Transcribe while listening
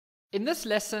In this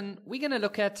lesson, we're going to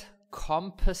look at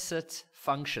composite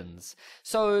functions.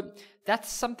 So that's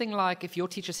something like if your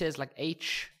teacher says like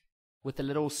h with a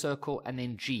little circle and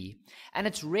then g. And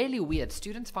it's really weird.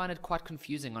 Students find it quite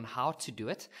confusing on how to do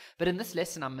it. But in this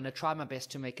lesson, I'm going to try my best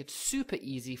to make it super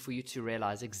easy for you to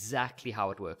realize exactly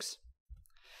how it works.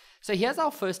 So here's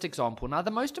our first example. Now,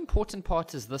 the most important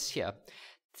part is this here.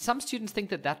 Some students think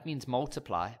that that means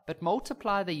multiply, but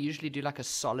multiply, they usually do like a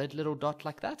solid little dot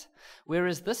like that,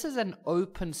 whereas this is an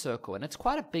open circle, and it's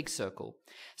quite a big circle.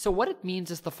 So what it means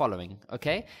is the following,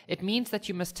 okay? It means that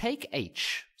you must take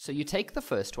h. So you take the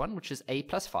first one, which is a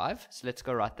plus 5. So let's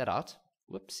go write that out.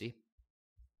 Whoopsie.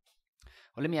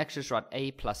 Well, let me actually just write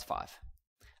a plus 5.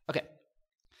 Okay.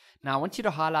 Now, I want you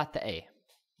to highlight the a,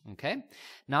 okay?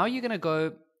 Now you're going to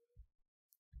go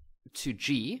to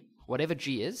g, whatever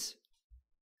g is.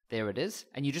 There it is.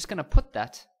 And you're just going to put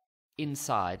that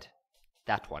inside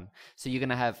that one. So you're going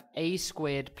to have a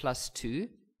squared plus 2.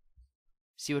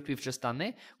 See what we've just done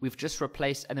there? We've just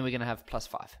replaced, and then we're going to have plus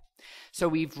 5. So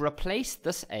we've replaced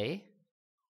this a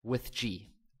with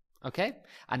g. Okay?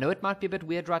 I know it might be a bit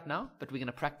weird right now, but we're going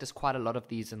to practice quite a lot of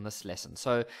these in this lesson.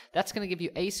 So that's going to give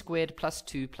you a squared plus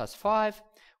 2 plus 5,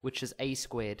 which is a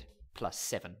squared plus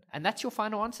 7. And that's your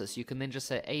final answer. So you can then just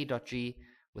say a dot g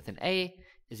with an a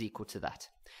is equal to that.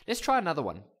 Let's try another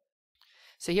one.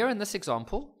 So here in this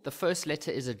example, the first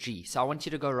letter is a G. So I want you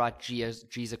to go write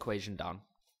G's equation down.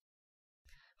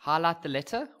 Highlight the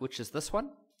letter, which is this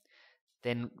one.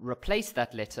 Then replace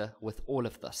that letter with all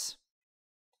of this.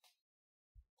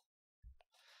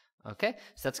 Okay,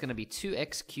 so that's going to be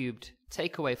 2x cubed,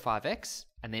 take away 5x,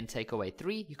 and then take away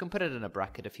 3. You can put it in a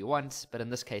bracket if you want, but in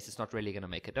this case, it's not really going to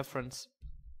make a difference.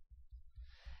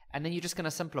 And then you're just going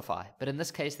to simplify. But in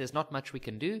this case, there's not much we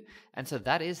can do. And so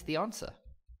that is the answer.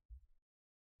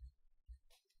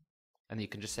 And you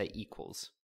can just say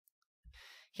equals.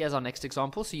 Here's our next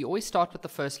example. So you always start with the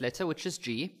first letter, which is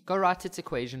G. Go write its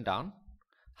equation down.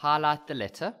 Highlight the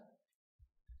letter.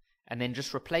 And then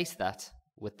just replace that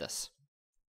with this.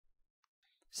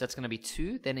 So that's going to be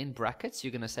 2. Then in brackets,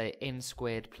 you're going to say n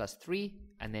squared plus 3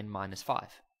 and then minus 5.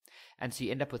 And so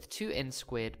you end up with 2n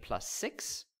squared plus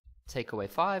 6. Take away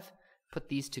 5, put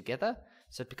these together,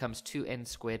 so it becomes 2n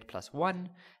squared plus 1,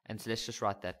 and so let's just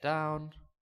write that down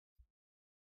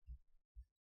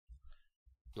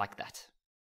like that.